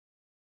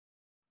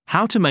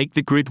How to make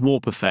the grid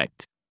warp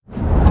effect.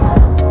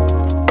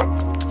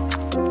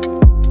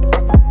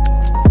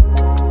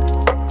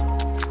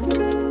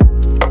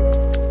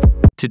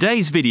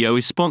 Today's video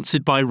is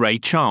sponsored by Ray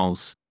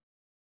Charles.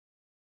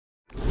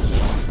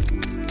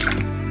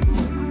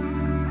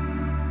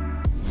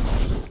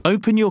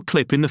 Open your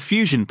clip in the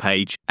Fusion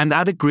page and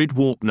add a grid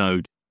warp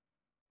node.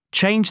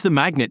 Change the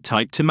magnet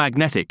type to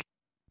magnetic.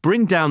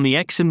 Bring down the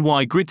X and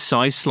Y grid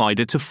size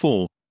slider to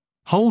 4.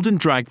 Hold and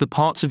drag the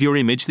parts of your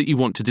image that you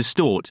want to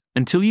distort,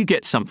 until you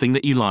get something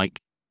that you like.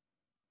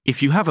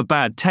 If you have a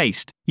bad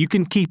taste, you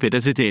can keep it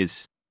as it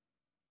is.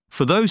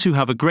 For those who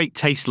have a great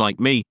taste like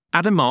me,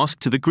 add a mask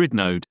to the grid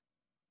node.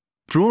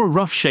 Draw a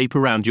rough shape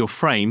around your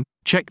frame,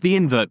 check the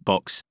invert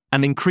box,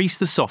 and increase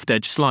the soft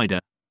edge slider.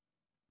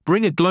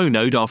 Bring a glow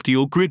node after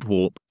your grid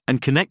warp,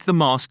 and connect the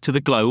mask to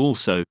the glow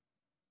also.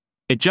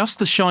 Adjust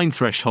the shine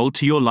threshold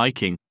to your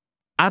liking.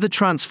 Add a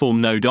transform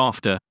node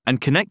after,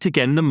 and connect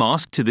again the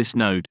mask to this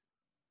node.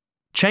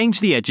 Change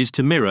the edges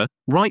to mirror,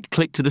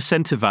 right-click to the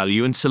center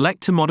value and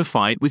select to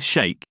modify it with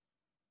shake.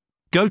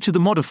 Go to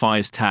the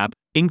Modifiers tab,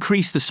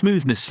 increase the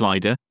smoothness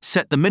slider,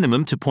 set the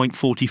minimum to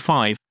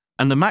 0.45,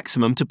 and the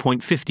maximum to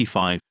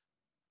 0.55.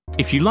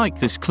 If you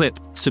like this clip,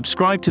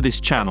 subscribe to this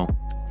channel.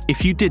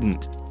 If you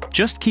didn't,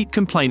 just keep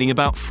complaining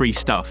about free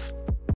stuff.